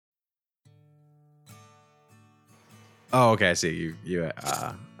Oh, okay. I see you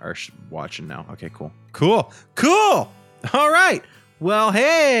are watching now. Okay, cool. All right. Well,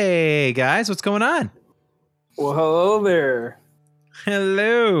 hey guys, what's going on? Well, hello there.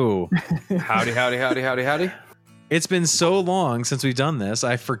 Hello. Howdy. It's been so long since we've done this.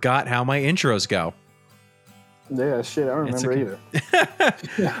 I forgot how my intros go. Yeah, shit, I don't remember either.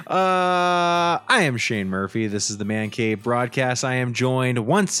 I am Shane Murphy. This is the Man Cave broadcast. I am joined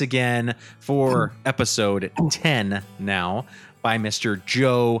once again for episode 10 now by Mr.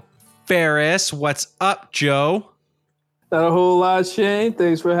 Joe Ferris. What's up, Joe? Not a whole lot, Shane.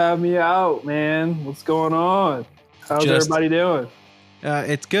 Thanks for having me out, man. What's going on? How's everybody doing?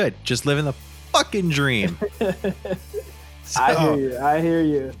 It's good. Just living the fucking dream. I hear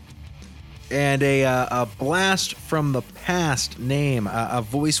you. And a blast from the past name, a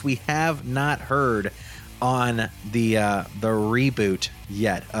voice we have not heard on the reboot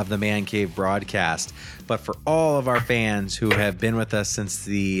yet of the Man Cave broadcast. But for all of our fans who have been with us since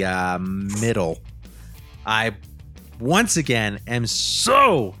the middle, I once again am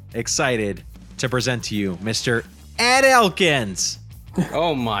so excited to present to you Mr. Ed Elkins.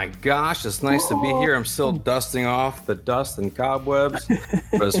 Oh my gosh, it's nice to be here. I'm still dusting off the dust and cobwebs,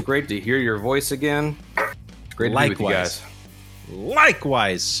 but it's great to hear your voice again. It's great to be with you guys.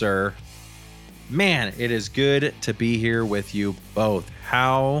 Likewise, sir. Man, it is good to be here with you both.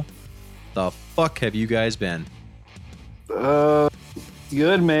 How the fuck have you guys been?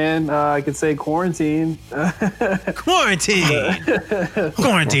 Good, man. I could say quarantine. Quarantine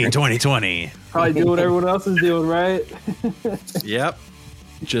 2020. Probably doing what everyone else is doing, right? Yep.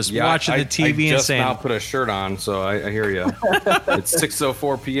 Just watching the TV I and just saying, now put a shirt on, so I hear you. It's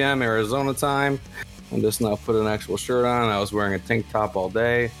 6:04 p.m. Arizona time. I just now put an actual shirt on. I was wearing a tank top all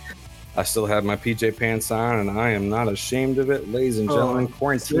day. I still have my PJ pants on, and I am not ashamed of it. Ladies and gentlemen,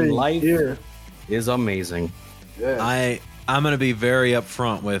 quarantine life is amazing. Yeah. I'm going to be very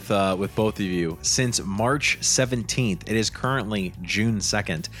upfront with both of you. Since March 17th, it is currently June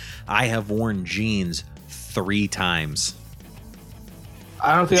 2nd, I have worn jeans 3 times.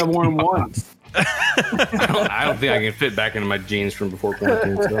 I don't think I've worn them once. I don't think I can fit back into my jeans from before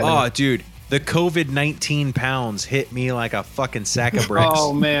quarantine. So. Oh, dude, the COVID-19 pounds hit me like a fucking sack of bricks.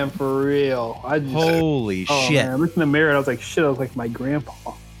 Oh, man, for real. Holy shit. Man, I looked in the mirror and I was like, shit, I look like my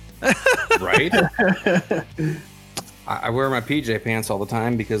grandpa. Right? I wear my PJ pants all the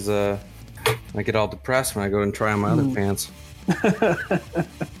time because I get all depressed when I go and try on my other pants.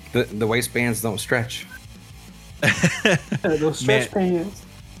 The waistbands don't stretch. Those stretch pants.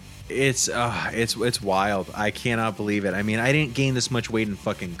 It's wild. I cannot believe it. I mean, I didn't gain this much weight in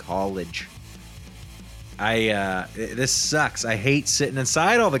fucking college. This sucks. I hate sitting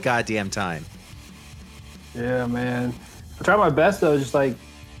inside all the goddamn time. Yeah, man. I try my best though, just like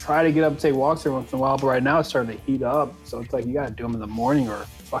try to get up and take walks every once in a while, but right now it's starting to heat up, so it's like you gotta do them in the morning or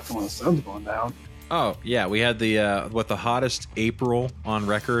fucking when the sun's going down. Oh yeah, we had the the hottest April on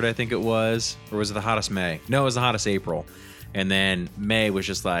record, I think it was, or was it the hottest May? No, it was the hottest April, and then May was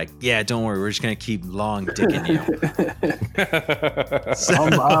just like, yeah, don't worry, we're just gonna keep long dicking you.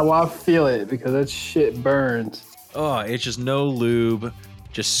 I feel it because that shit burns. Oh, it's just no lube,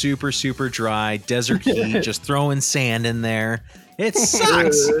 just super dry, desert heat, just throwing sand in there. It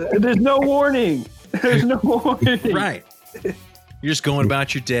sucks. There's no warning. There's no warning. Right. You're just going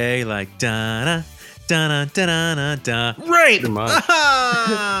about your day like da da da da da. Rape.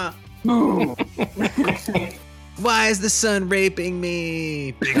 Why is the sun raping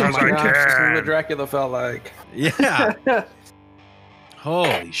me? Because I can. This is what Dracula felt like. Yeah.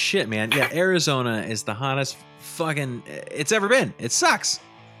 Holy shit, man. Yeah, Arizona is the hottest fucking it's ever been. It sucks.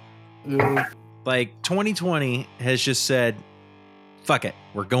 Like 2020 has just said, fuck it.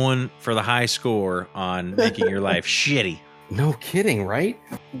 We're going for the high score on making your life shitty. No kidding, right?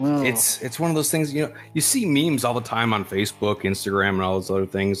 Wow. It's one of those things, you know, you see memes all the time on Facebook, Instagram, and all those other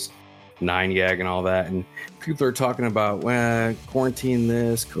things, 9gag and all that, and people are talking about, well, quarantine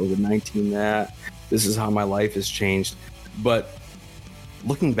this, COVID-19 that, this is how my life has changed. But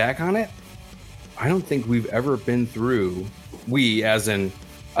looking back on it, I don't think we've ever been through, we as in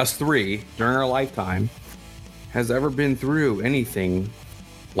us three during our lifetime, has ever been through anything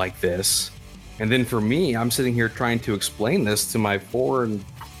like this. And then for me, I'm sitting here trying to explain this to my 4 and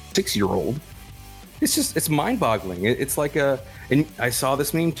 6-year-old. It's mind-boggling. It's like and I saw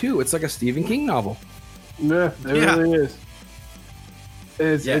this meme too. It's like a Stephen King novel. Yeah, it really is.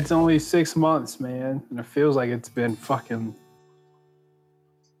 It's only 6 months, man, and it feels like it's been fucking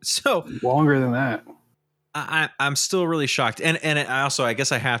so longer than that. I'm still really shocked, and I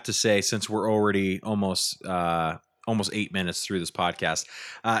guess I have to say, since we're already almost almost 8 minutes through this podcast.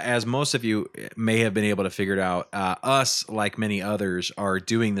 As most of you may have been able to figure it out, us, like many others, are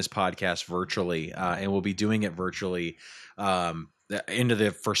doing this podcast virtually, and we'll be doing it virtually into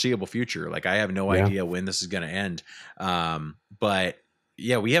the foreseeable future. Like, I have no idea when this is going to end. But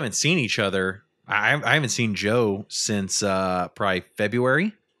yeah, we haven't seen each other. I haven't seen Joe since probably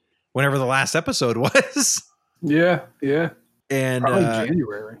February, whenever the last episode was. Yeah. And probably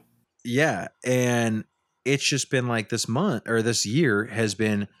January. Yeah. And it's just been like this month, or this year has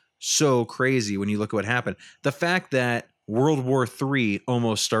been so crazy when you look at what happened. The fact that World War III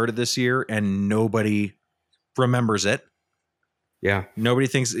almost started this year and nobody remembers it. Yeah. Nobody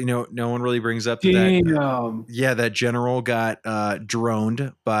thinks, no one really brings up that. Damn. That general got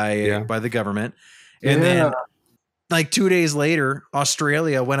droned by the government. And then like 2 days later,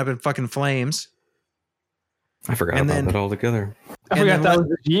 Australia went up in fucking flames. I forgot about that altogether. I forgot that was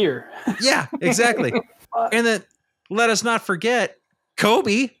this year. Yeah, exactly. And then let us not forget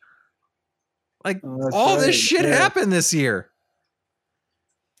Kobe. Like, all this shit happened this year.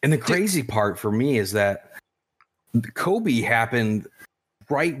 And the crazy part for me is that Kobe happened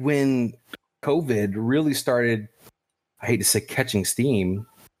right when COVID really started, I hate to say, catching steam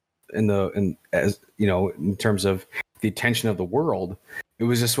in terms of the attention of the world. It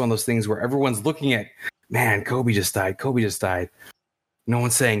was just one of those things where everyone's looking at, man, Kobe just died. No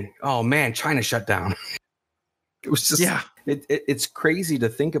one's saying, oh man, China shut down. It was just, it's crazy to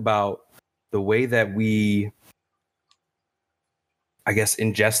think about the way that we, I guess,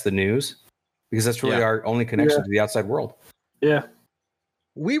 ingest the news, because that's really our only connection to the outside world. Yeah.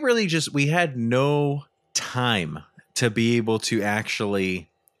 We really we had no time to be able to actually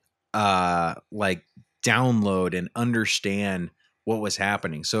like download and understand what was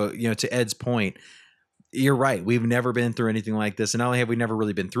happening. So, to Ed's point, you're right. We've never been through anything like this. And not only have we never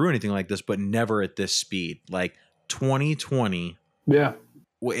really been through anything like this, but never at this speed. Like 2020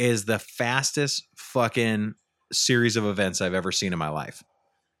 is the fastest fucking series of events I've ever seen in my life.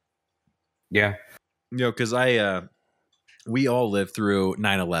 Yeah. Because we all lived through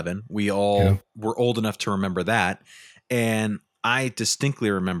 9/11. We all were old enough to remember that. And I distinctly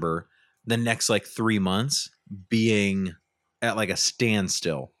remember the next like 3 months being at like a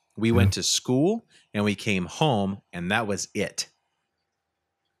standstill. We went to school and we came home, and that was it.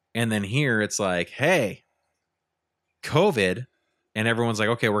 And then here it's like, hey, COVID. And everyone's like,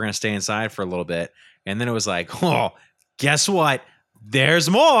 okay, we're going to stay inside for a little bit. And then it was like, oh, guess what? There's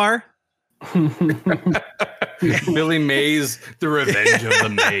more. Billy Mays, The Revenge of the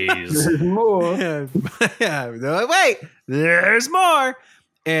Maze. There's more. Wait, there's more.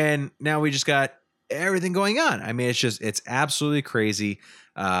 And now we just got everything going on. I mean, it's absolutely crazy.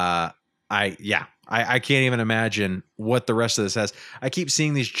 I can't even imagine what the rest of this has. I keep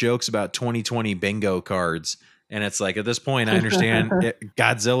seeing these jokes about 2020 bingo cards. And it's like, at this point, I understand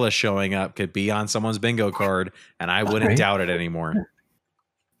Godzilla showing up could be on someone's bingo card, and I wouldn't doubt it anymore.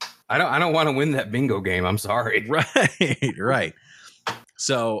 I don't want to win that bingo game. I'm sorry. Right.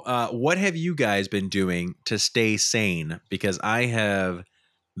 So what have you guys been doing to stay sane? Because I have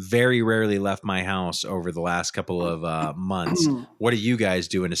very rarely left my house over the last couple of months. What are you guys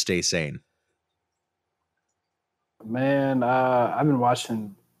doing to stay sane? Man, I've been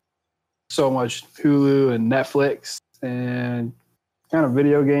watching so much Hulu and Netflix and kind of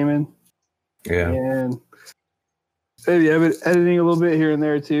video gaming. Yeah. And maybe I've been editing a little bit here and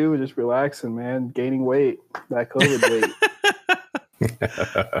there too, and just relaxing, man, gaining weight, that COVID weight.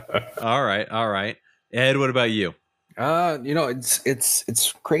 All right. Ed, what about you?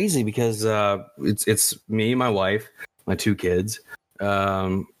 It's crazy because it's me, my wife, my two kids.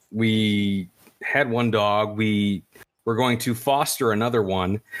 We had one dog. We were going to foster another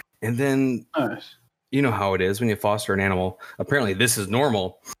one. And then, you know how it is when you foster an animal. Apparently, this is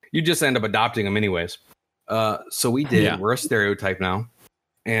normal. You just end up adopting them anyways. So we did. Yeah. We're a stereotype now.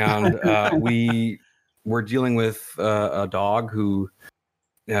 And we're dealing with a dog who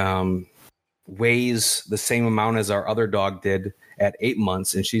weighs the same amount as our other dog did at 8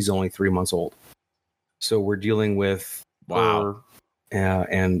 months, and she's only 3 months old. So we're dealing with her,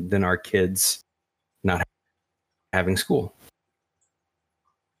 and then our kids not having school.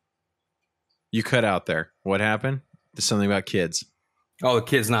 You cut out there. What happened? There's something about kids. Oh, the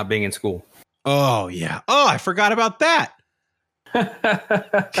kids not being in school. Oh, yeah. Oh, I forgot about that.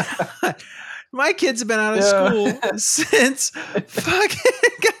 My kids have been out of school since fucking,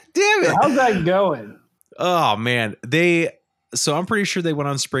 God damn it. How's that going? Oh, man. So I'm pretty sure they went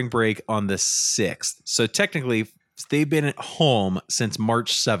on spring break on the 6th. So technically, they've been at home since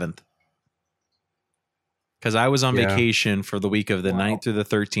March 7th. because I was on Yeah. vacation for the week of the Wow. 9th through the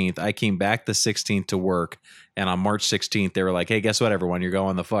 13th. I came back the 16th to work, and on March 16th, they were like, "Hey, guess what, everyone? You're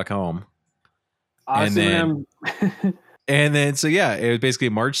going the fuck home." Honestly, then- man, And then, so yeah, it was basically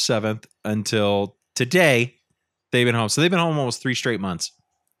March 7th until today. They've been home. So they've been home almost 3 straight months.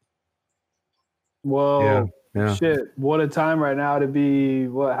 whoa, Yeah. shit! What a time right now to be.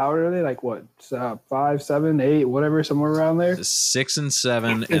 What? How old are they? Like what? 5, 7, 8, whatever, somewhere around there. 6 and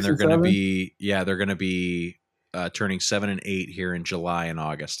 7, Six and they're and going to 7? be, they're going to be turning 7 and 8 here in July and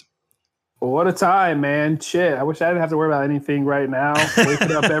August. Well, what a time, man! Shit, I wish I didn't have to worry about anything right now.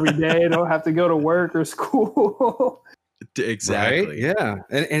 Waking up every day, don't have to go to work or school. Exactly. Right? Yeah.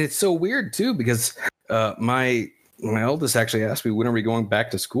 And it's so weird too, because my eldest actually asked me, when are we going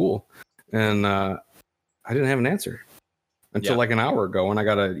back to school? And I didn't have an answer until Yeah. like an hour ago when I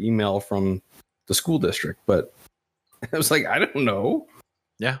got an email from the school district. But I was like, I don't know.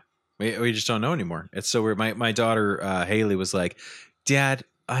 We just don't know anymore. It's so weird. My daughter Haley was like, "Dad,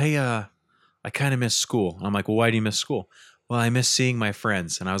 I kind of miss school." I'm like, "Well, why do you miss school?" "Well, I miss seeing my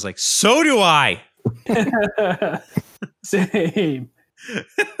friends." And I was like, "So do I." Same.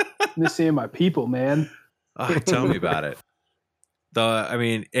 Miss seeing my people, man. Tell me about it. By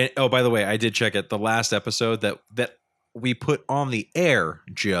the way, I did check it. The last episode that we put on the air,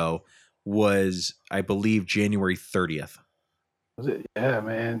 Joe, was, I believe, January 30th. Was it? Yeah,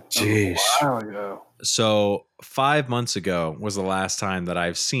 man. That was Jeez. a while ago. So 5 months ago was the last time that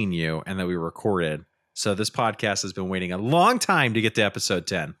I've seen you and that we recorded. So this podcast has been waiting a long time to get to episode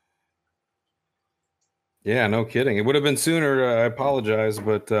 10. Yeah, no kidding. It would have been sooner. I apologize,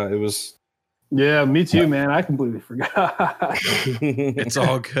 but it was. Yeah, me too, man. I completely forgot. It's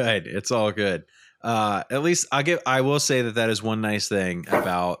all good. It's all good. At least I will say that is one nice thing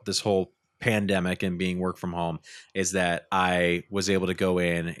about this whole pandemic and being work from home is that I was able to go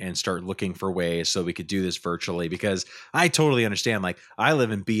in and start looking for ways so we could do this virtually, because I totally understand. Like, I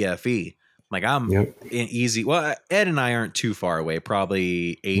live in BFE. Like, I'm Yep. in easy. Well, Ed and I aren't too far away,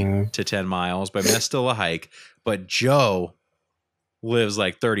 probably 8 to 10 miles, but that's still a hike. But Joe lives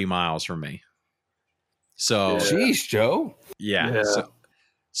like 30 miles from me. So Jeez, Joe. yeah. Yeah.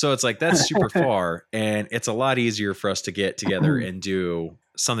 So it's like, that's super far, and it's a lot easier for us to get together and do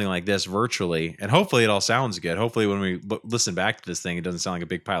something like this virtually. And hopefully it all sounds good. Hopefully when we listen back to this thing, it doesn't sound like a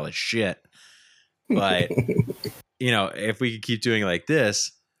big pile of shit. But if we could keep doing it like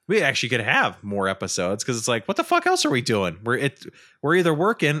this, we actually could have more episodes, because it's like, what the fuck else are we doing? We're either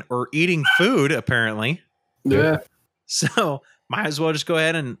working or eating food, apparently. Yeah. So might as well just go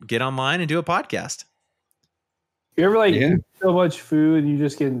ahead and get online and do a podcast. You ever Yeah. eat so much food and you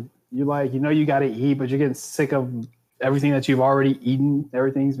just get you got to eat, but you're getting sick of everything that you've already eaten.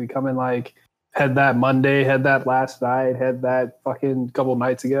 Everything's becoming like, had that Monday, had that last night, had that fucking couple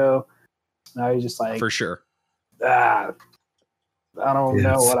nights ago. Now you're just like, For sure. I don't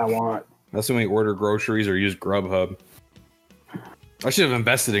know Yes. what I want. That's when we order groceries or use Grubhub. I should have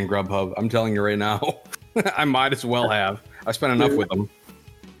invested in Grubhub. I'm telling you right now. I might as well have. I spent enough with them.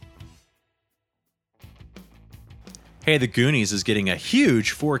 Hey, The Goonies is getting a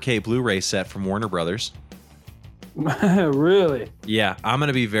huge 4K Blu-ray set from Warner Brothers. Really? Yeah, I'm going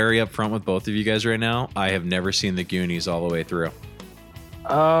to be very upfront with both of you guys right now. I have never seen The Goonies all the way through.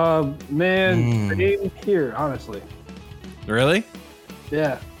 Man, same here, honestly. Really?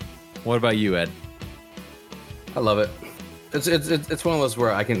 Yeah. What about you, Ed? I love it. It's one of those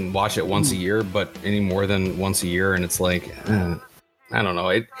where I can watch it once a year, but any more than once a year, and it's like, I don't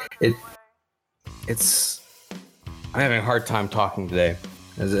know. It's. I'm having a hard time talking today.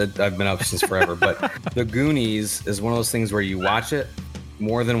 I've been up since forever, but The Goonies is one of those things where you watch it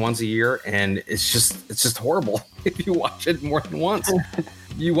more than once a year, and it's just horrible if you watch it more than once.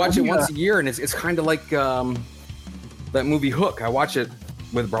 You watch it once a year, and it's kind of like that movie Hook. I watch it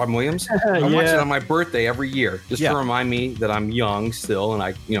with Robin Williams. I watch it on my birthday every year, just to remind me that I'm young still,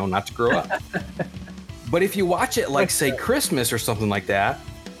 and not to grow up. But if you watch it like, say, Christmas or something like that,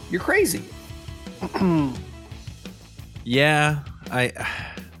 you're crazy. Yeah,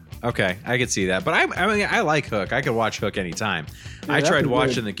 okay, I could see that. But I like Hook. I could watch Hook anytime. Yeah, I tried that'd be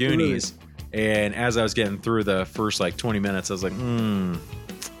watching good. The Goonies, and as I was getting through the first like 20 minutes, I was like,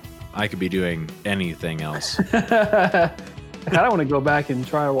 I could be doing anything else. I kind of want to go back and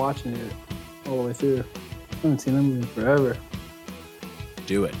try watching it all the way through. I haven't seen that movie in forever.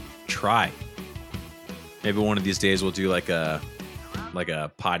 Do it. Try. Maybe one of these days we'll do like a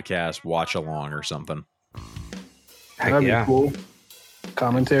podcast watch along or something. Heck That'd yeah. be cool.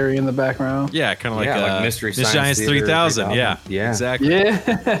 Commentary in the background. Yeah, kind of like like Mystery Mystery Science Science Theater 3000. Yeah, 3000. Yeah. exactly.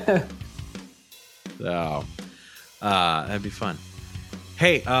 Yeah. So, that'd be fun.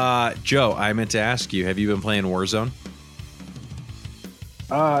 Hey, Joe, I meant to ask you, have you been playing Warzone?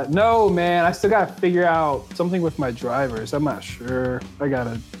 No, man. I still gotta figure out something with my drivers. I'm not sure. I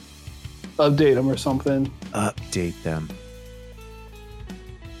gotta update them or something. Update them.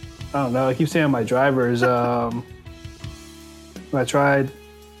 I don't know. I keep saying my drivers. When I tried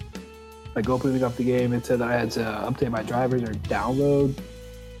like opening up the game, it said I had to update my drivers or download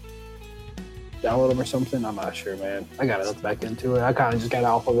them or something. I'm not sure, man. I gotta look back into it. I kind of just got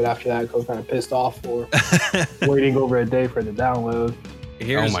off of it after that because I was kind of pissed off for waiting over a day for it to download.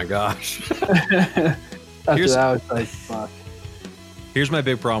 Oh my gosh. After that, I was like, fuck. Here's my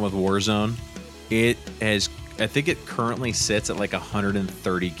big problem with Warzone. It has, I think it currently sits at like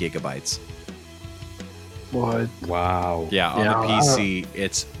 130 gigabytes. What? Wow. Yeah, on the PC,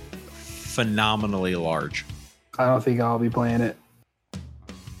 it's phenomenally large. I don't think I'll be playing it.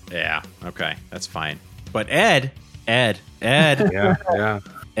 Yeah, okay, that's fine. But Ed. Yeah.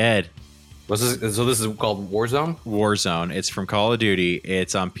 Ed. So this is called Warzone? Warzone. It's from Call of Duty.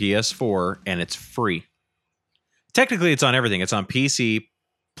 It's on PS4, and it's free. Technically, it's on everything. It's on PC,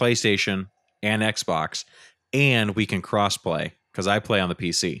 PlayStation, and Xbox, and we can cross-play, because I play on the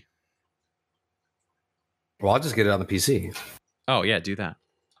PC. Well, I'll just get it on the PC. Oh, yeah, do that.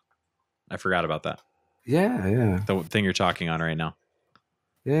 I forgot about that. Yeah. The thing you're talking on right now.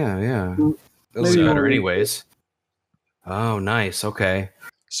 Yeah. Maybe Those are better we'll- anyways. Oh, nice. Okay.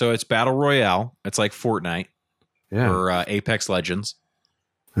 So it's Battle Royale. It's like Fortnite Yeah. or Apex Legends.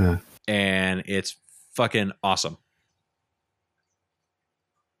 Yeah. And it's fucking awesome.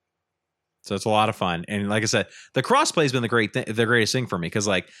 So it's a lot of fun. And like I said, the crossplay has been the greatest thing for me because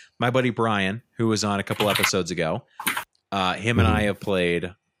like my buddy Brian, who was on a couple episodes ago, him and I have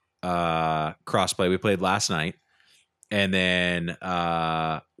played crossplay. We played last night. And then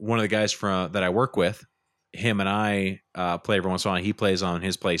one of the guys that I work with, him and I play every once in a while. He plays on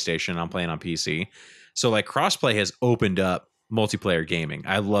his PlayStation. I'm playing on PC. So like crossplay has opened up multiplayer gaming.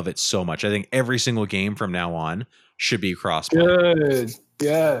 I love it so much. I think every single game from now on should be crossplay. Good.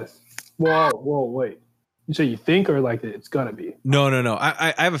 Yes. Whoa, wait. You say you think or like it's gonna be? No.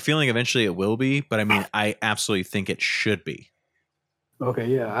 I have a feeling eventually it will be, but I mean, I absolutely think it should be. Okay,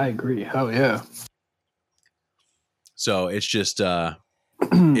 yeah, I agree. Hell yeah. So it's just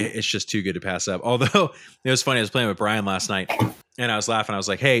it's just too good to pass up. Although it was funny, I was playing with Brian last night and I was laughing. I was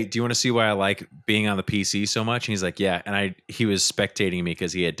like, "Hey, do you want to see why I like being on the PC so much?" And he's like, "Yeah." And he was spectating me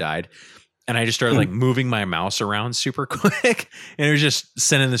because he had died. And I just started like moving my mouse around super quick, and it was just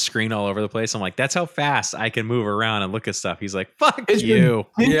sending the screen all over the place. I'm like, "That's how fast I can move around and look at stuff." He's like, "Fuck It's you."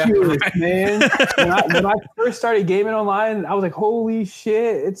 ridiculous, man. When I first started gaming online, I was like, "Holy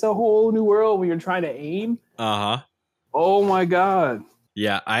shit! It's a whole new world when you're trying to aim." Uh huh. Oh my god.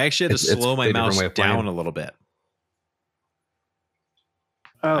 Yeah, I actually had to It's slow a my different mouse way of playing. down a little bit.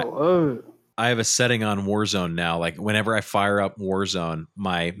 Oh. I have a setting on Warzone now. Like whenever I fire up Warzone,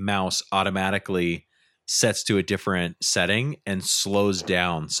 my mouse automatically sets to a different setting and slows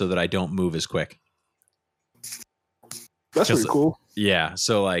down so that I don't move as quick. That's Just- pretty cool. Yeah,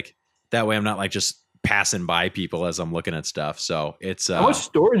 so like that way I'm not like just passing by people as I'm looking at stuff. So it's How much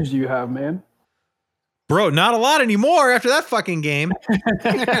storage do you have, man? bro, not a lot anymore after that fucking game.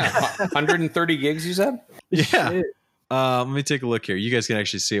 130 gigs, you said? Yeah. Shit. Let me take a look here. You guys can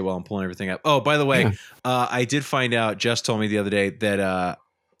actually see it while I'm pulling everything up. Oh, by the way, I did find out, Jess told me the other day that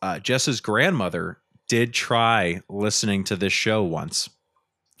Jess's grandmother did try listening to this show once.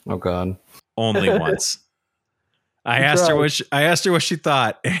 Oh, God. Only once. I asked her what she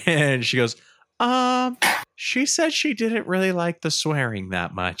thought, and she goes, she said she didn't really like the swearing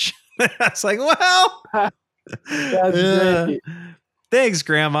that much. I was like, well, That's great. thanks,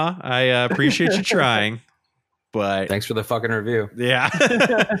 Grandma. I appreciate you trying. But Thanks for the fucking review. yeah,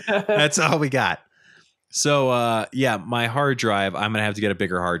 that's all we got. So yeah, my hard drive, I'm gonna have to get a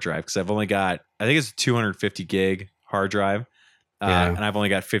bigger hard drive because I've only got, I think it's a 250 gig hard drive, and I've only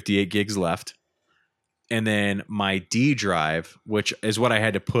got 58 gigs left. And then my D drive, which is what I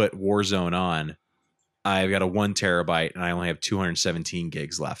had to put Warzone on, I've got a 1 terabyte and I only have 217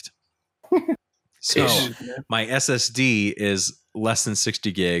 gigs left. So my SSD is less than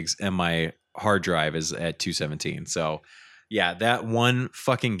 60 gigs and my hard drive is at 217. So yeah, that one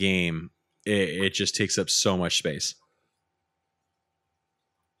fucking game, it just takes up so much space.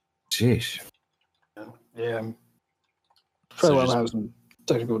 Jeez. Yeah. So Probably will just- have some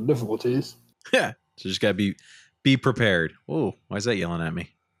technical difficulties. Yeah. So just gotta be prepared. Whoa, why is that yelling at me?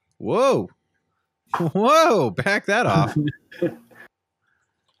 Whoa. Back that off.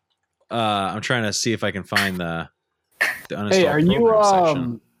 I'm trying to see if I can find the uninstalled Hey, are you program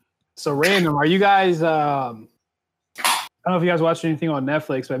section. so random? Are you guys don't know if you guys watched anything on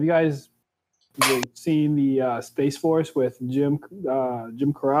Netflix, but have you guys seen the Space Force with Jim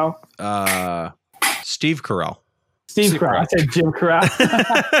Carell? Steve Carell. Steve Carell. I said Jim Carell.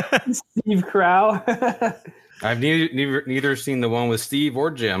 Steve Carell. I've neither seen the one with Steve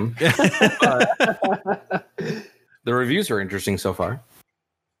or Jim. The reviews are interesting so far.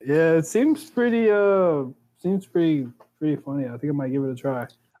 Yeah, it seems pretty funny. I think I might give it a try.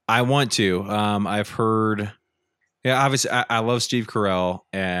 I want to. I've heard. Yeah, obviously, I love Steve Carell,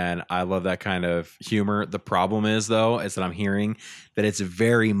 and I love that kind of humor. The problem is, though, is that I'm hearing that it's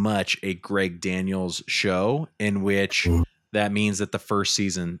very much a Greg Daniels show, in which that means that the first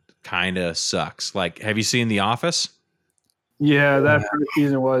season kind of sucks. Like, have you seen The Office? Yeah, that first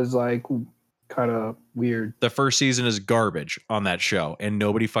season was like kind of weird. The first season is garbage on that show, and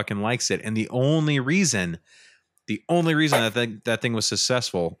nobody fucking likes it. And the only reason that thing was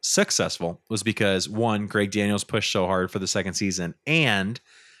successful was because, one, Greg Daniels pushed so hard for the second season, and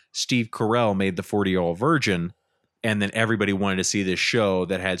Steve Carell made the 40-Year-Old Virgin, and then everybody wanted to see this show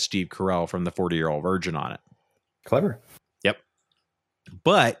that had Steve Carell from the 40-Year-Old Virgin on it. Clever. Yep.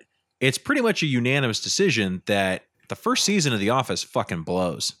 But it's pretty much a unanimous decision that the first season of The Office fucking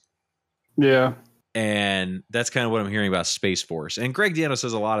blows. Yeah. And that's kind of what I'm hearing about Space Force. And Greg Daniels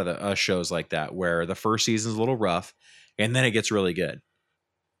has a lot of the shows like that, where the first season's a little rough, and then it gets really good.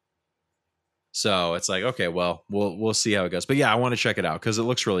 So it's like, okay, well, we'll see how it goes. But yeah, I want to check it out because it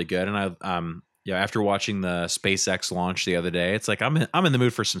looks really good. And after watching the SpaceX launch the other day, it's like I'm in the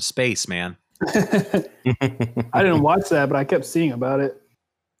mood for some space, man. I didn't watch that, but I kept seeing about it.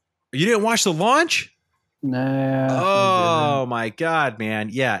 You didn't watch the launch? Nah. Oh my God, man.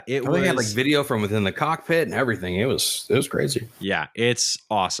 Yeah, They had like video from within the cockpit and everything. It was crazy. Yeah, it's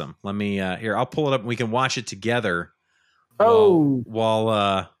awesome. Let me here, I'll pull it up and we can watch it together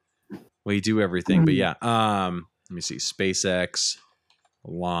while we do everything. But yeah, let me see. SpaceX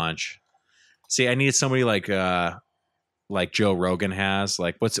launch. See, I needed somebody like Joe Rogan has.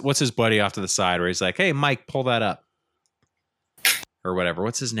 Like what's his buddy off to the side where he's like, "Hey, Mike, pull that up." Or whatever.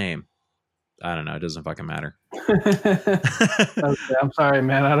 What's his name? I don't know. It doesn't fucking matter. Okay, I'm sorry,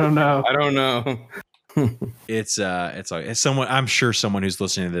 man. I don't know. It's someone. I'm sure someone who's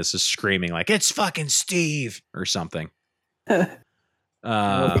listening to this is screaming like, "It's fucking Steve" or something.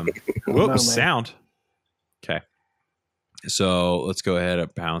 Sound. Okay. So let's go ahead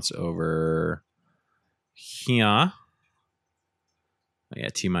and bounce over here. Oh, yeah,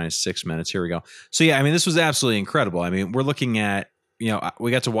 T-minus 6 minutes. Here we go. So yeah, I mean, this was absolutely incredible. I mean, we're looking at,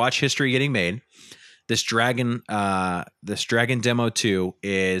 we got to watch history getting made. This Dragon Demo 2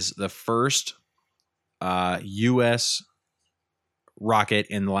 is the first U.S. rocket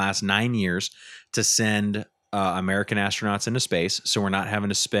in the last 9 years to send American astronauts into space. So we're not having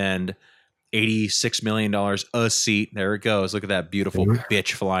to spend $86 million a seat. There it goes. Look at that beautiful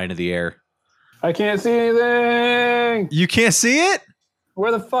bitch flying into the air. I can't see anything. You can't see it?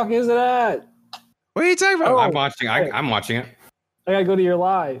 Where the fuck is it at? What are you talking about? I'm watching. I'm watching it. I gotta go to your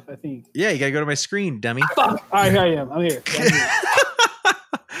live, I think. Yeah, you gotta go to my screen, dummy. All right, here I am. I'm here.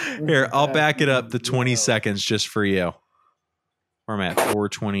 Here, I'll back it up to 20 seconds just for you. Where am I at?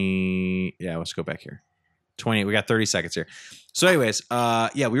 420. Yeah, let's go back here. 20. We got 30 seconds here. So, anyways,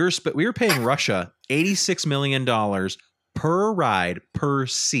 yeah, we were paying Russia $86 million per ride per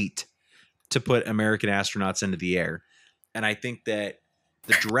seat to put American astronauts into the air, and I think that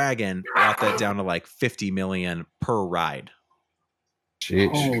the Dragon brought that down to like $50 million per ride.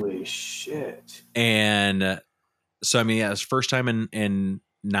 Jeez. Holy shit! And so, I mean, yeah, it's the first time in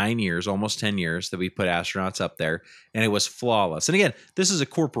 9 years, almost 10 years, that we put astronauts up there, and it was flawless. And again, this is a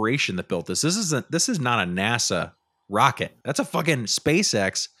corporation that built this. This is not a NASA rocket. That's a fucking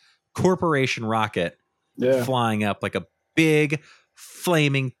SpaceX corporation rocket flying up like a big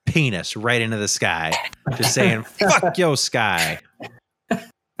flaming penis right into the sky, just saying "fuck yo sky."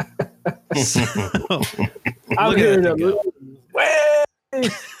 So, I'm here to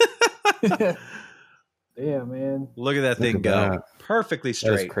yeah, man. Look at that thing go. That. Perfectly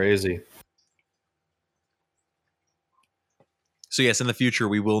straight. That's crazy. So yes, in the future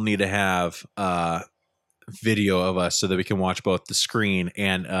we will need to have video of us so that we can watch both the screen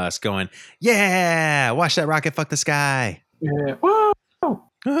and us going, "Yeah, watch that rocket fuck the sky." Yeah. Whoa!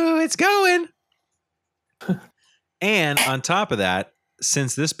 Oh, it's going. And on top of that,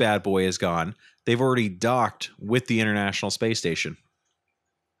 since this bad boy is gone, they've already docked with the International Space Station.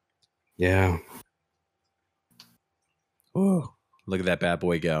 Yeah. Ooh, look at that bad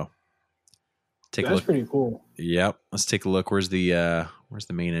boy go. Take a That's look. pretty cool. Yep. Let's take a look. Where's the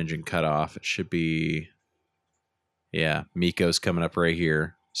main engine cut off? It should be, yeah, MECO's coming up right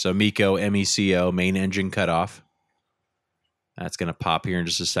here. So MECO, MECO, main engine cut off. That's going to pop here in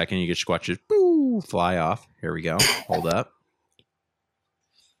just a second. You can just watch it boo, fly off. Here we go. Hold up.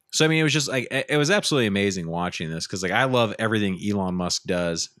 So, I mean, it was just like, it was absolutely amazing watching this because, like, I love everything Elon Musk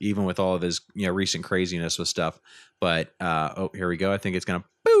does, even with all of his, recent craziness with stuff. But, here we go. I think it's going to,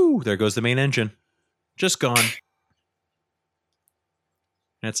 boo, there goes the main engine. Just gone.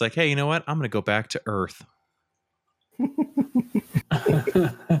 And it's like, hey, you know what? I'm going to go back to Earth.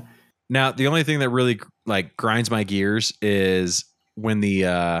 Now, the only thing that really like grinds my gears is when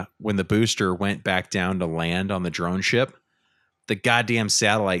the booster went back down to land on the drone ship, the goddamn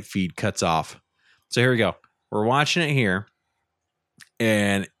satellite feed cuts off. So here we go. We're watching it here,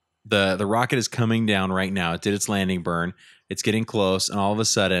 and the rocket is coming down right now. It did its landing burn. It's getting close, and all of a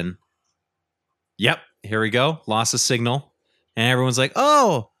sudden, yep, here we go. Lost a signal, and everyone's like,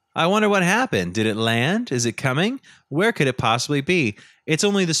 "Oh, I wonder what happened. Did it land? Is it coming? Where could it possibly be?" It's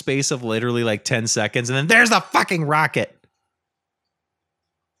only the space of literally like 10 seconds, and then there's the fucking rocket.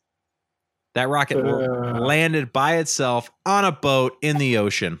 That rocket landed by itself on a boat in the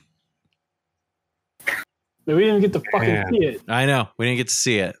ocean. We didn't even get to fucking see it. I know. We didn't get to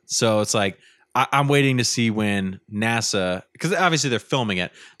see it. So it's like, I'm waiting to see when NASA, because obviously they're filming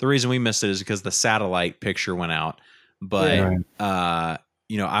it. The reason we missed it is because the satellite picture went out. But, I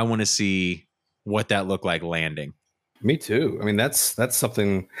want to see what that looked like landing. Me too. I mean, that's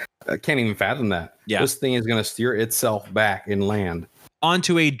something I can't even fathom that. Yeah. This thing is going to steer itself back and land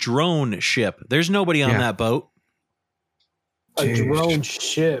onto a drone ship. There's nobody on that boat. A drone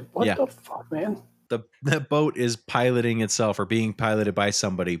ship. What the fuck, man? The boat is piloting itself or being piloted by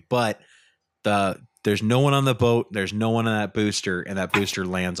somebody, but there's no one on the boat. There's no one on that booster, and that booster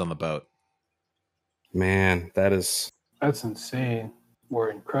lands on the boat. Man, that's insane.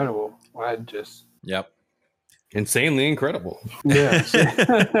 Or incredible. Yep. Insanely incredible. Yeah.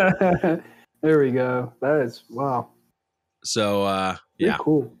 There we go. That is wow. So yeah,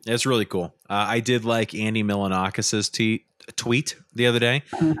 cool. It's really cool. I did like Andy Milonakis's tweet the other day.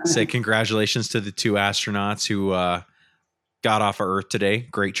 Say congratulations to the 2 astronauts who got off of Earth today.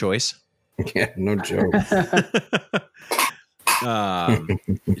 Great choice. Yeah, no joke.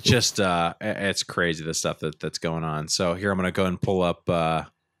 It's crazy the stuff that's going on. So here I'm gonna go and pull up. Yo,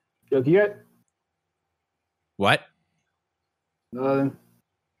 you got what? Nothing.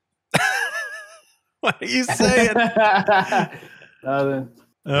 What are you saying? Nothing.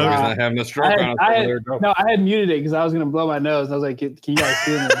 He's not having a stroke on us. No, I had muted it because I was going to blow my nose. I was like, can you guys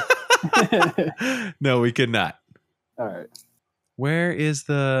see me? No, we could not. All right. Where is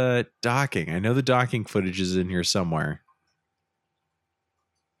the docking? I know the docking footage is in here somewhere.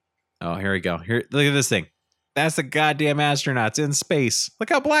 Oh, here we go. Here, look at this thing. That's the goddamn astronauts in space. Look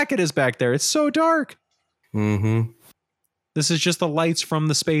how black it is back there. It's so dark. Mm-hmm. This is just the lights from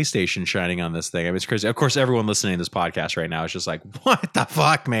the space station shining on this thing. I mean, it's crazy. Of course, everyone listening to this podcast right now is just like, what the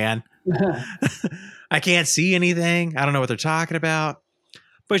fuck, man? I can't see anything. I don't know what they're talking about.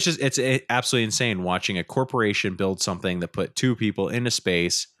 But it's absolutely insane watching a corporation build something that put 2 people into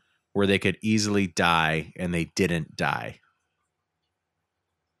space where they could easily die, and they didn't die.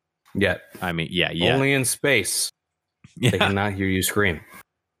 Yet. I mean, yeah. Only in space. Yeah. They cannot hear you scream.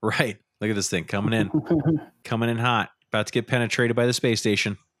 Right. Look at this thing coming in hot. About to get penetrated by the space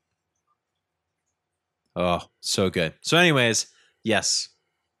station. Oh, so good. So anyways, yes,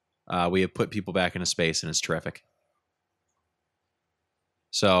 we have put people back into space, and it's terrific.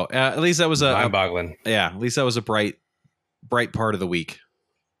 So at least that was mind-boggling. At least that was a bright part of the week.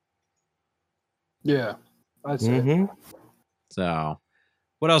 Yeah, I'd say. So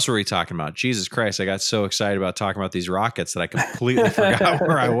what else were we talking about? Jesus Christ, I got so excited about talking about these rockets that I completely forgot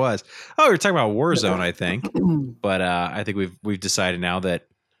where I was. Oh, we were talking about Warzone, I think. But I think we've decided now that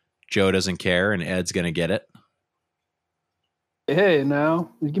Joe doesn't care and Ed's going to get it. Hey, now,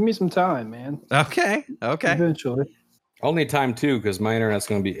 give me some time, man. Okay. Eventually. Only time, too, because my internet's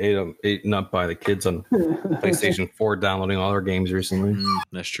going to be eaten up by the kids on PlayStation 4 downloading all their games recently.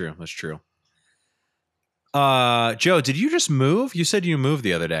 That's true. Joe, did you just move? You said you moved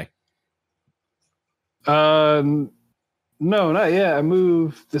the other day. No, not yet. I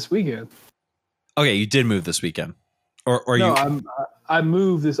moved this weekend. Okay, you did move this weekend, or no, you? I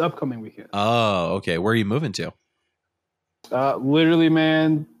moved this upcoming weekend. Oh, okay. Where are you moving to? Literally,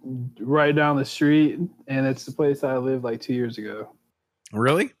 man, right down the street, and it's the place I lived like 2 years ago.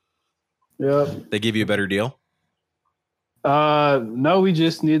 Really? Yep. They give you a better deal? No, we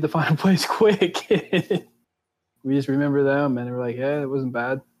just needed to find a place quick. We just remember them, and they were like, "Yeah, it wasn't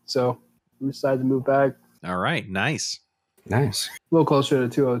bad." So we decided to move back. All right, nice. A little closer to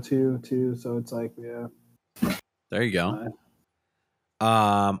 202 too, so it's like, yeah. There you go.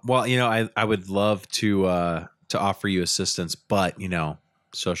 Well, I would love to to offer you assistance, but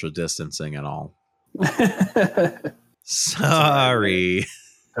social distancing and all. Sorry.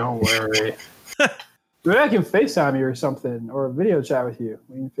 Don't worry. Maybe I can FaceTime you or something, or video chat with you.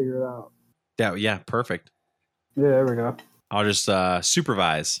 We can figure it out. Yeah, perfect. Yeah, there we go. I'll just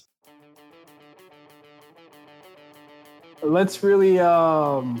supervise. Let's really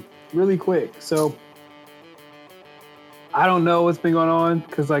quick. So I don't know what's been going on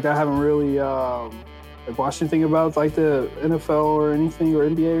because I haven't really watched anything about the NFL or anything or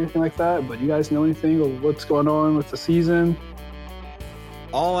NBA or anything like that. But you guys know anything of what's going on with the season?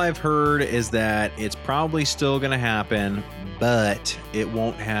 All I've heard is that it's probably still going to happen, but it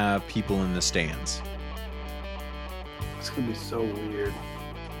won't have people in the stands. It's gonna be so weird.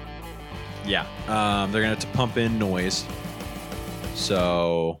 Yeah, they're gonna have to pump in noise.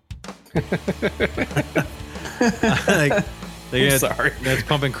 So, Sorry, that's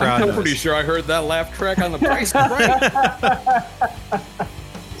pumping crowd. I'm pretty sure I heard that laugh track on The Price is Right.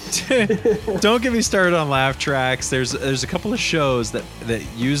 Don't get me started on laugh tracks. There's a couple of shows that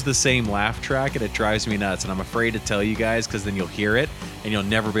use the same laugh track, and it drives me nuts. And I'm afraid to tell you guys because then you'll hear it and you'll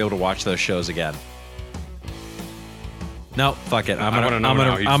never be able to watch those shows again. No, fuck it. I'm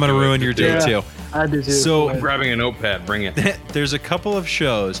gonna ruin your day too. I do too. So I'm grabbing a notepad. Bring it. There's a couple of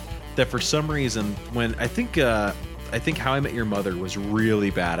shows that for some reason, when I think How I Met Your Mother was really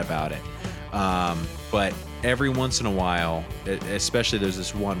bad about it, but every once in a while, especially there's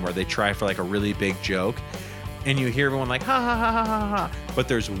this one where they try for a really big joke, and you hear everyone ha ha ha ha ha ha, but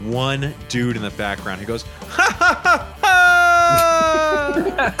there's one dude in the background who goes ha ha ha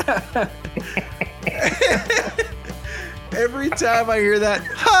ha. Every time I hear that,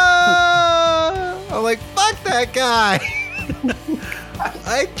 I'm like, fuck that guy.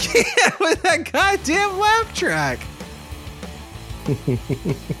 I can't with that goddamn laugh track.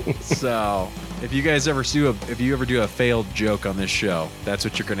 So, if you guys ever do a failed joke on this show, that's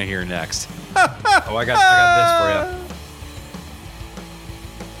what you're going to hear next. Oh, I got this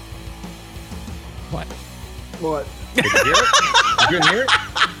for you. What? Did you hear it? You couldn't hear it?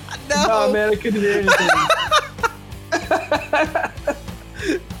 No. Oh man, I couldn't hear anything.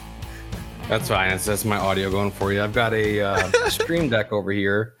 That's fine. That's my audio going for you. I've got a Stream Deck over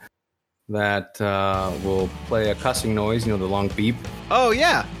here that will play a cussing noise, the long beep. Oh,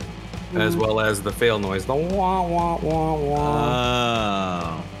 yeah. As well as the fail noise, the wah, wah, wah,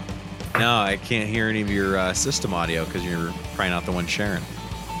 wah. Oh. No, I can't hear any of your system audio because you're probably not the one sharing.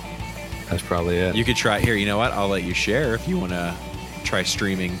 That's probably it. You could try. Here, you know what? I'll let you share if you want to try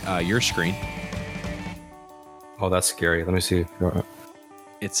streaming your screen. Oh, that's scary. Let me see.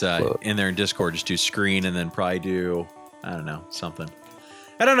 It's in there in Discord. Just do screen and then probably do, I don't know, something.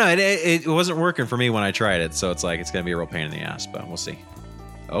 I don't know. It wasn't working for me when I tried it, so it's going to be a real pain in the ass, but we'll see.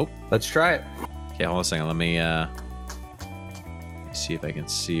 Oh. Let's try it. Okay, hold on a second. Let me see if I can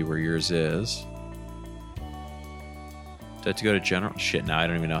see where yours is. Do I have to go to general? Shit, now I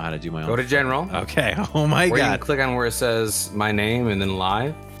don't even know how to do my own. Go to general. Okay. Oh, my God. You can click on where it says my name and then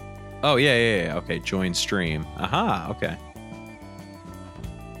live. Oh, yeah. Okay, join stream. Aha, okay.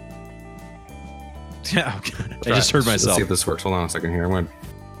 Yeah, okay. I just heard myself. Let's see if this works. Hold on a second here. I'm going to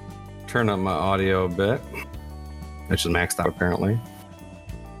turn up my audio a bit. Which is maxed out, apparently.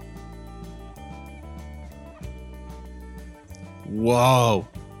 Whoa.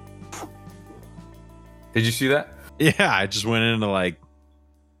 Did you see that? Yeah, I just went into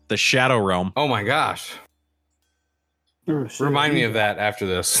the shadow realm. Oh my gosh. Remind me of that after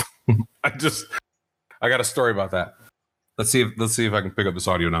this. I got a story about that. Let's see if I can pick up this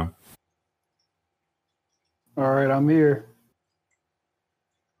audio now. All right, I'm here.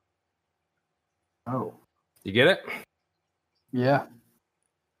 Oh. You get it? Yeah.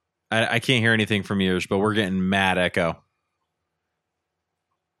 I can't hear anything from yours, but we're getting mad echo.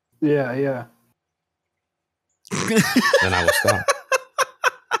 Yeah. Then I will stop.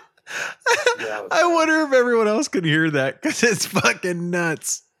 I wonder if everyone else can hear that because it's fucking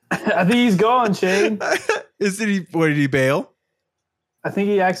nuts. I think he's gone, Shane. What did he bail? I think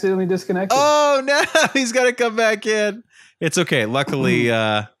he accidentally disconnected. Oh no, he's got to come back in. It's okay. Luckily,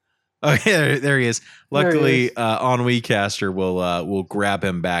 there he is. Luckily, OnWeCaster will grab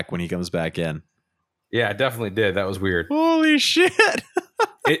him back when he comes back in. Yeah, it definitely did. That was weird. Holy shit!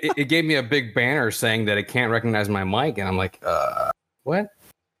 it gave me a big banner saying that it can't recognize my mic, and I'm like, what?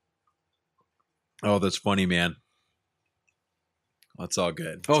 Oh, that's funny, man. That's all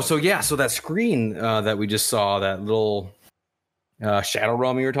good. So that screen that we just saw, that little shadow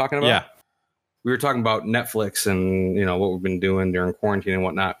realm you were talking about. Yeah, we were talking about Netflix and what we've been doing during quarantine and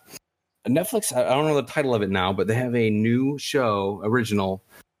whatnot. Netflix, I don't know the title of it now, but they have a new show, original,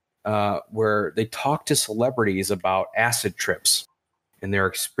 where they talk to celebrities about acid trips and their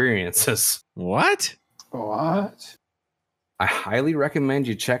experiences. What? What? I highly recommend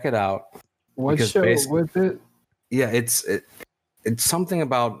you check it out. What Because show basically- with it? Yeah, it's something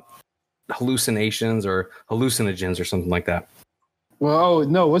about hallucinations or hallucinogens or something like that. Well, oh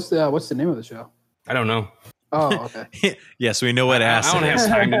no, what's the name of the show? I don't know. Oh, okay. Yes, we know what I acid don't is. have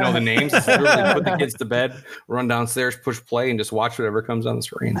time to know the names. It's literally put the kids to bed, run downstairs, push play, and just watch whatever comes on the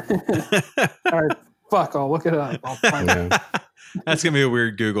screen. All right, fuck, I'll look it up. I'll find it. Yeah. That's gonna be a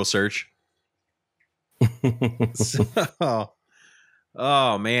weird Google search.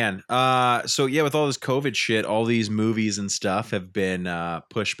 Oh man. So yeah, with all this COVID shit, all these movies and stuff have been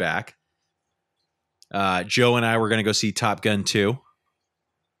pushed back. Joe and I were gonna go see Top Gun 2.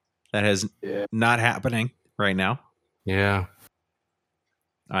 That has Yeah. not happening right now. Yeah.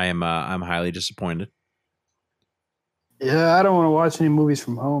 I'm highly disappointed. Yeah, I don't want to watch any movies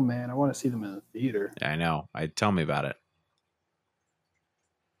from home, man. I want to see them in the theater. I know. Tell me about it.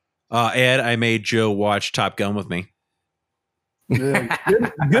 Ed, I made Joe watch Top Gun with me. Yeah,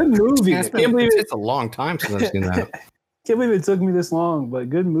 good movie. It's Can't believe it. it's a long time since I've seen that. Can't believe it took me this long, but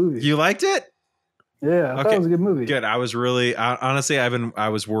good movie. You liked it? Yeah, I thought Okay, it was a good movie. Good. I was really honestly, I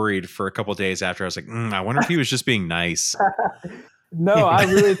was worried for a couple days after. I was like, I wonder if he was just being nice. No, I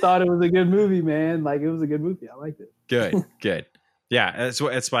really thought it was a good movie, man. Like, it was a good movie. I liked it. Good. Yeah,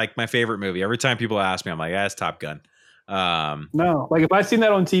 it's like my favorite movie. Every time people ask me, I'm like, it's Top Gun. No, like if I seen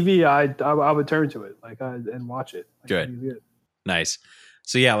that on TV, I would turn to it and watch it. Like, Good. it was good. Nice.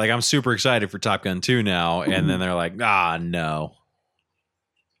 So yeah, like I'm super excited for Top Gun 2 now, and then they're like, no.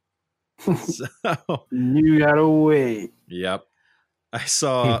 So, You gotta wait. yep. I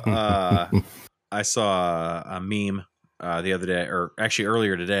saw a meme the other day, or actually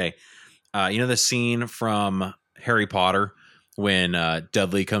earlier today. You know the scene from Harry Potter when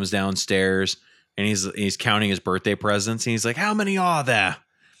Dudley comes downstairs and he's counting his birthday presents, and he's like, "How many are there?"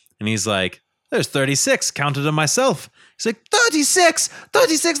 And he's like, "There's 36. Counted them myself." He's like, 36?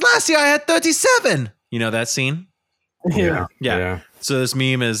 36 last year I had 37. You know that scene? Yeah. Yeah. So this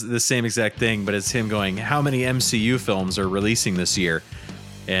meme is the same exact thing, but it's him going, "How many MCU films are releasing this year?"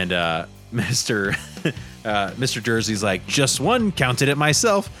 And Mr. Jersey's like, "Just one, counted it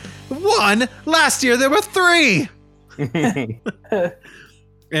myself. One? Last year there were 3."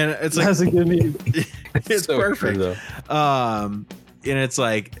 And it's like, That's a good meme. it's so perfect. true, though. And it's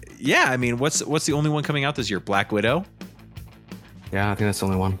like, yeah, I mean, what's the only one coming out this year? Black Widow. Yeah, I think that's the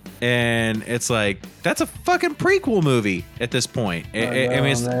only one. And it's like, that's a fucking prequel movie at this point. I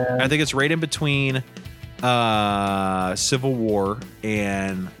mean, man. I think it's right in between Civil War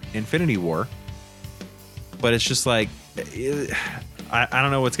and Infinity War. But it's just like, I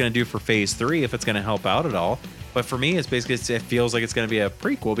don't know what's going to do for Phase 3, if it's going to help out at all. But for me, it's basically, it feels like it's going to be a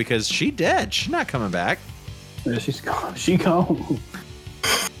prequel because she's dead. She's not coming back. Yeah, she's gone. She gone.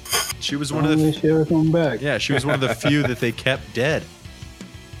 She was one of the She ever come back? yeah, she was one of the few that they kept dead.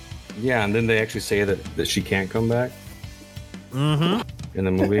 Yeah, and then they actually say that she can't come back Mm-hmm. in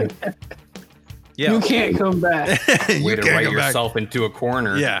the movie. Yeah. You can't come back. You Way to can't write come back. yourself into a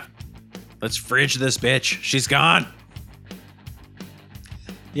corner. Yeah. Let's fridge this bitch. She's gone.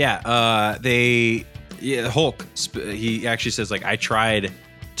 Yeah, Hulk, he actually says, like, I tried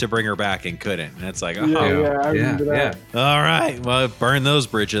to bring her back and couldn't. And it's like, oh, Yeah, I remember that. all right. Well, burn those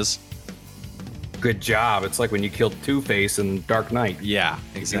bridges. Good job. It's like when you killed Two-Face in Dark Knight. Yeah,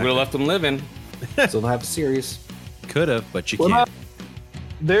 You exactly. would have left him living. So they'll have a series. Could have, but you What can't. about-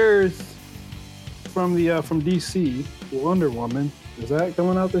 There's from DC, Wonder Woman. Is that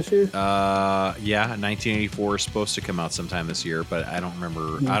coming out this year? Yeah, 1984 is supposed to come out sometime this year, but I don't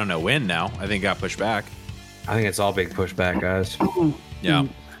remember. I don't know when now. I think it got pushed back. I think it's all big pushback, guys. Yeah.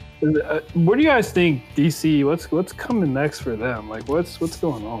 What do you guys think, DC? What's coming next for them? Like, what's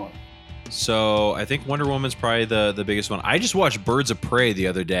going on? So I think Wonder Woman's probably the biggest one. I just watched Birds of Prey the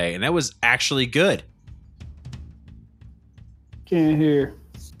other day, and that was actually good. Can't hear.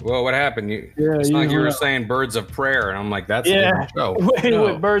 Well, what happened? It's you like you hung were up. saying Birds of Prayer, and I'm like, that's a Yeah. different show. Wait, No.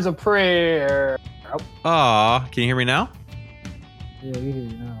 with Birds of Prey. Aw, can you hear me now? Yeah, you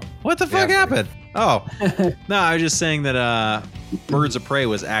hear now. What the fuck Yeah. happened? Oh, no, I was just saying that Birds of Prey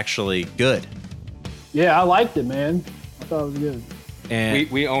was actually good. Yeah, I liked it, man. I thought it was good. And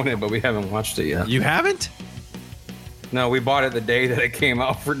We own it, but we haven't watched it yet. you haven't? No, we bought it the day that it came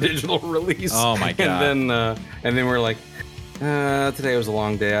out for digital release. Oh my God. And then we're like, today was a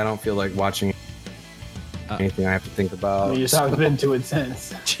long day. I don't feel like watching anything I have to think about. You just haven't been too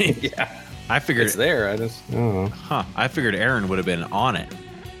intense. Yeah, I figured, it's there. I just, I don't know. I figured Aaron would have been on it.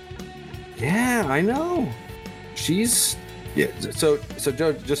 Yeah, I know. She's Yeah. So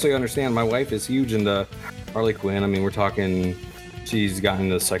Joe, just so you understand, my wife is huge into Harley Quinn. I mean, we're talking. She's gotten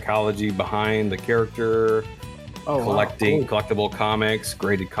the psychology behind the character, collecting collectible comics,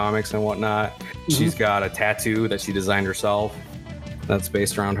 graded comics, and whatnot. Mm-hmm. She's got a tattoo that she designed herself that's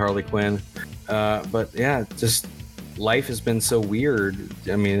based around Harley Quinn. But yeah, just life has been so weird.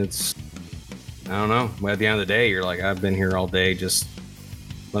 I mean, I don't know. At the end of the day, you're like, I've been here all day. Just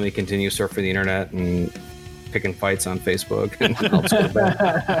let me continue surfing the internet and picking fights on Facebook, and I'll just go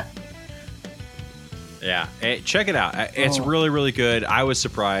back. Yeah, hey, check it out. It's really, really good. I was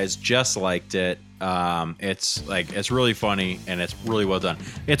surprised. Just liked it. It's really funny and it's really well done.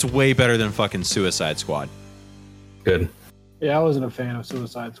 It's way better than fucking Suicide Squad. Good. Yeah, I wasn't a fan of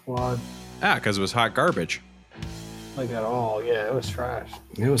Suicide Squad. Ah, because it was hot garbage. Like at all. Yeah, it was trash.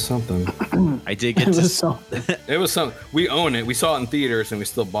 It was something. I did get to. It was something. We own it. We saw it in theaters and we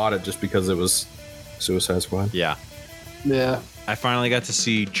still bought it just because it was Suicide Squad. Yeah. Yeah. I finally got to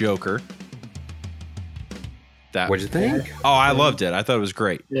see Joker. What'd you think? Oh, I loved it. I thought it was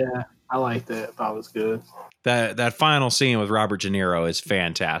great. Yeah, I liked it. I thought it was good. That final scene with Robert De Niro is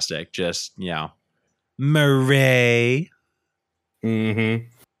fantastic. Just, Murray. Mm-hmm.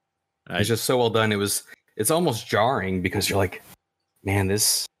 It's just so well done. It's almost jarring because you're like, man,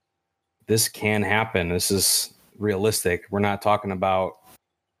 this can happen. This is realistic. We're not talking about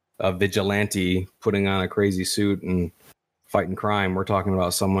a vigilante putting on a crazy suit and fighting crime. We're talking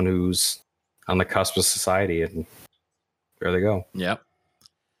about someone who's on the cusp of society, and there they go. Yep.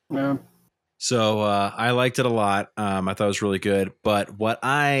 Yeah. So I liked it a lot. I thought it was really good. But what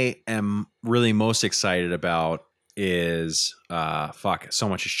I am really most excited about is so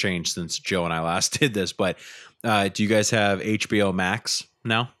much has changed since Joe and I last did this. But do you guys have HBO Max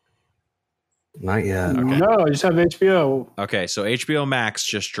now? Not yet. Okay. No, I just have HBO. Okay, so HBO Max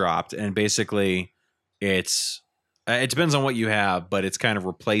just dropped, and basically it depends on what you have, but it's kind of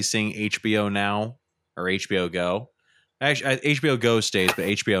replacing HBO Now or HBO Go. Actually, HBO Go stays, but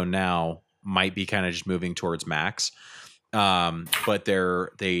HBO Now might be kind of just moving towards Max. But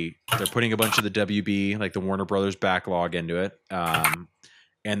they're putting a bunch of the WB, like the Warner Brothers backlog, into it.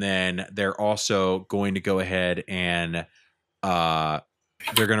 And then they're also going to go ahead and they're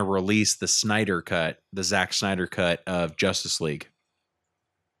going to release the Zack Snyder cut of Justice League.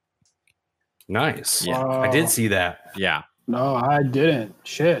 Nice. Yeah, I did see that. Yeah. No, I didn't.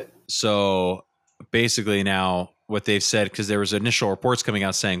 Shit. So basically now what they've said, because there was initial reports coming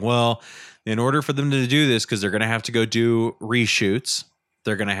out saying, well, in order for them to do this, because they're going to have to go do reshoots,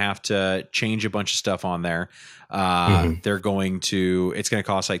 they're going to have to change a bunch of stuff on there. It's going to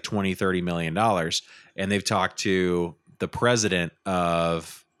cost like $20-30 million. And they've talked to the president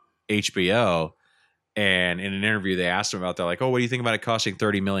of HBO, and in an interview they asked him about that, like, oh, what do you think about it costing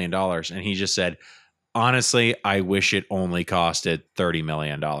 $30 million? And he just said, honestly, I wish it only costed $30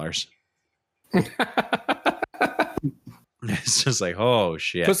 million. It's just like, oh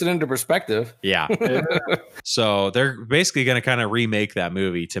shit. Puts it into perspective. Yeah. So they're basically going to kind of remake that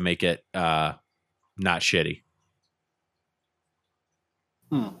movie to make it not shitty.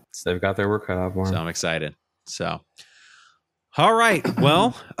 So they've got their work cut out for them. So I'm excited. So, all right.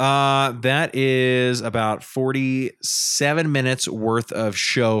 Well, that is about 47 minutes worth of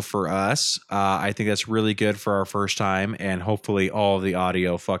show for us. I think that's really good for our first time, and hopefully all of the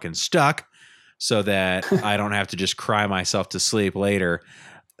audio fucking stuck so that I don't have to just cry myself to sleep later.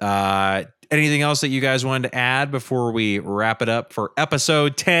 Anything else that you guys wanted to add before we wrap it up for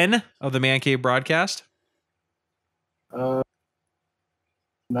episode 10 of the Man Cave broadcast? No.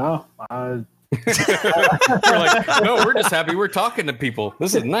 We're like, no, we're just happy we're talking to people.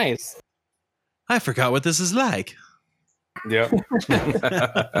 This is nice. I forgot what this is like. Yep.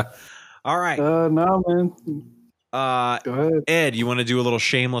 All right. No, man. Go ahead. Ed, you want to do a little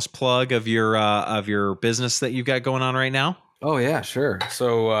shameless plug of your business that you've got going on right now? Oh yeah, sure.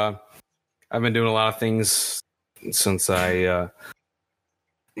 So I've been doing a lot of things since I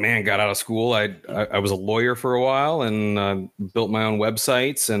got out of school. I was a lawyer for a while and built my own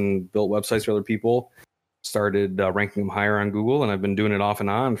websites and built websites for other people. Started ranking them higher on Google, and I've been doing it off and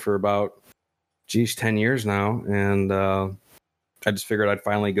on for about 10 years now. And I just figured I'd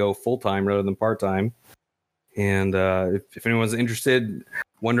finally go full time rather than part time. And if anyone's interested,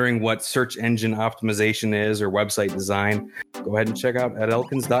 wondering what search engine optimization is or website design, go ahead and check out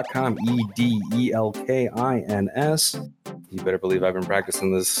edelkins.com, EDELKINS. You better believe I've been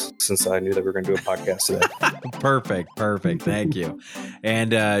practicing this since I knew that we were going to do a podcast today. Perfect. Thank you.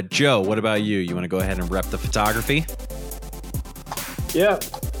 And Joe, what about you? You want to go ahead and rep the photography? Yeah.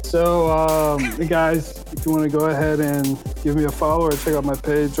 So, guys, if you want to go ahead and give me a follow or check out my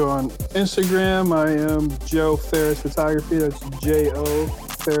page on Instagram, I am Joe Farris Photography. That's J-O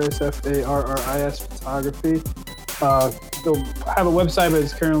Farris, F-A-R-R-I-S Photography. So I have a website, but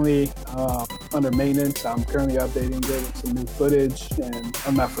it's currently under maintenance. I'm currently updating it with some new footage, and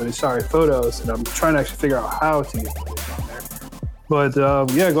I'm not footage, sorry, photos, and I'm trying to actually figure out how to get footage on there. But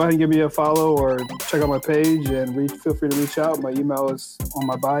yeah, go ahead and give me a follow or check out my page, and feel free to reach out. My email is on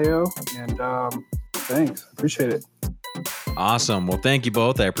my bio, and thanks. I appreciate it. Awesome. Well, thank you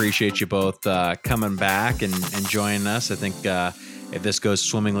both. I appreciate you both coming back and joining us. I think if this goes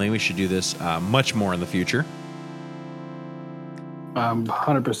swimmingly, we should do this much more in the future. I'm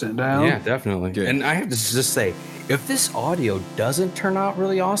 100% down. Yeah, definitely. Good. And I have to just say, if this audio doesn't turn out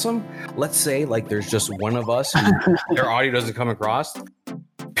really awesome, let's say like there's just one of us who their audio doesn't come across,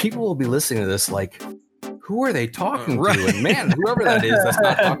 people will be listening to this like, who are they talking to? And man, whoever that is, that's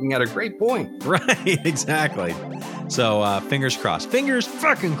not talking at a great point. Right, exactly. So fingers crossed. Fingers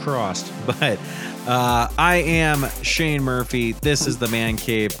fucking crossed. But I am Shane Murphy. This is the Man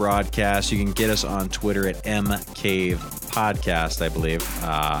Cave Broadcast. You can get us on Twitter at MCave Podcast, I believe.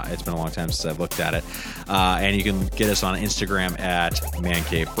 It's been a long time since I've looked at it. And you can get us on Instagram at Man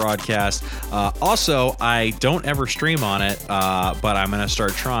Cave Broadcast. Also, I don't ever stream on it, but I'm going to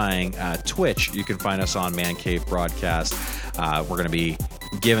start trying Twitch. You can find us on Man Cave Broadcast. We're going to be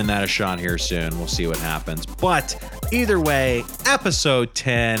giving that a shot here soon. We'll see what happens. But either way, episode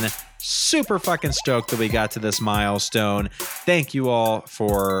 10. Super fucking stoked that we got to this milestone. Thank you all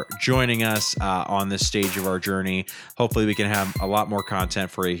for joining us on this stage of our journey. Hopefully we can have a lot more content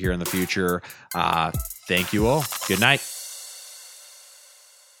for you here in the future. Thank you all. Good night.